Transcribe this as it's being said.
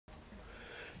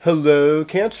Hello,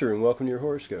 Cancer, and welcome to your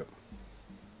horoscope.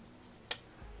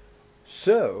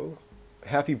 So,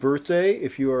 happy birthday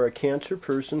if you are a Cancer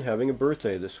person having a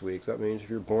birthday this week. That means if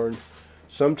you're born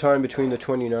sometime between the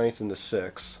 29th and the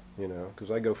 6th, you know, because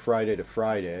I go Friday to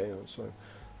Friday. So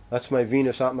that's my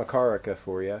Venus Atmakarika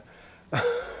for you.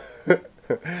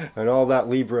 And all that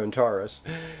Libra and Taurus.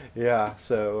 Yeah,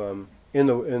 so in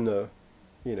the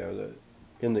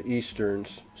Eastern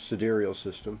sidereal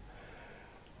system.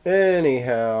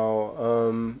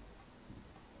 Anyhow,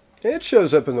 it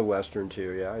shows up in the Western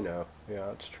too. Yeah, I know. Yeah,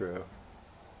 it's true.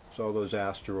 It's all those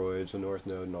asteroids, the North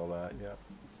Node, and all that. Yeah.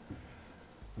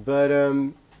 But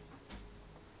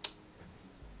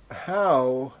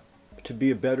how to be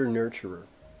a better nurturer?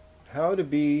 How to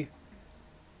be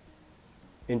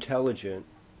intelligent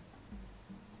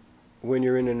when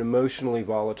you're in an emotionally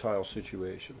volatile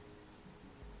situation?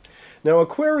 Now,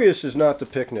 Aquarius is not the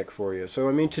picnic for you. So,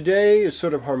 I mean, today is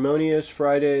sort of harmonious.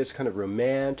 Friday is kind of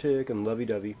romantic and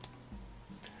lovey-dovey.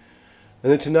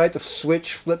 And then tonight the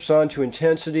switch flips on to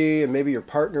intensity, and maybe your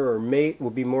partner or mate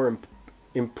will be more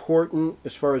important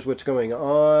as far as what's going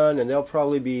on, and they'll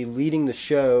probably be leading the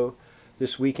show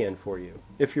this weekend for you,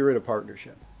 if you're in a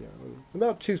partnership. You know,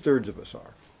 about 2/3 of us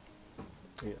are.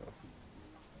 You know.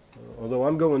 Although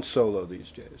I'm going solo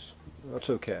these days. That's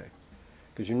okay,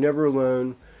 because you're never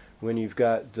alone when you've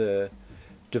got the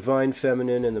divine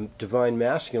feminine and the divine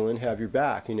masculine have your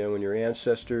back. You know, when your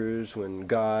ancestors, when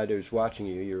God is watching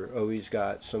you, you're always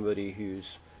got somebody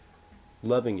who's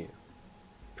loving you,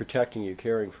 protecting you,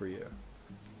 caring for you.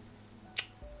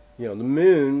 You know, the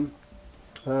moon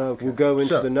can go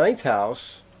into the 9th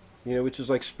house, you know, which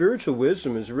is like spiritual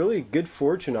wisdom, is really good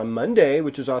fortune on Monday,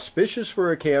 which is auspicious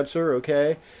for a Cancer,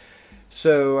 okay?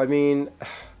 So, I mean,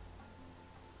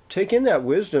 take in that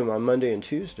wisdom on Monday and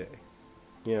Tuesday,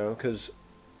 you know, because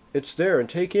it's there. And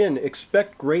take in,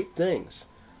 expect great things.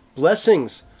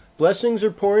 Blessings. Blessings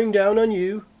are pouring down on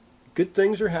you. Good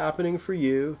things are happening for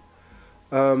you.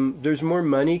 There's more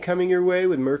money coming your way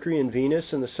with Mercury and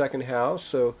Venus in the 2nd house.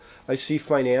 So I see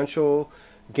financial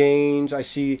gains. I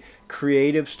see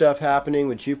creative stuff happening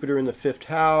with Jupiter in the 5th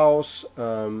house,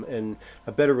 and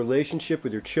a better relationship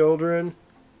with your children.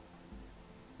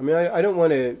 I mean, I don't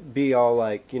want to be all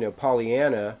like, you know,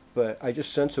 Pollyanna, but I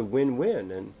just sense a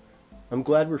win-win, and I'm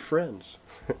glad we're friends.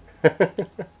 All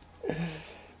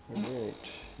right.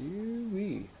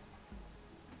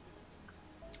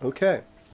 Okay.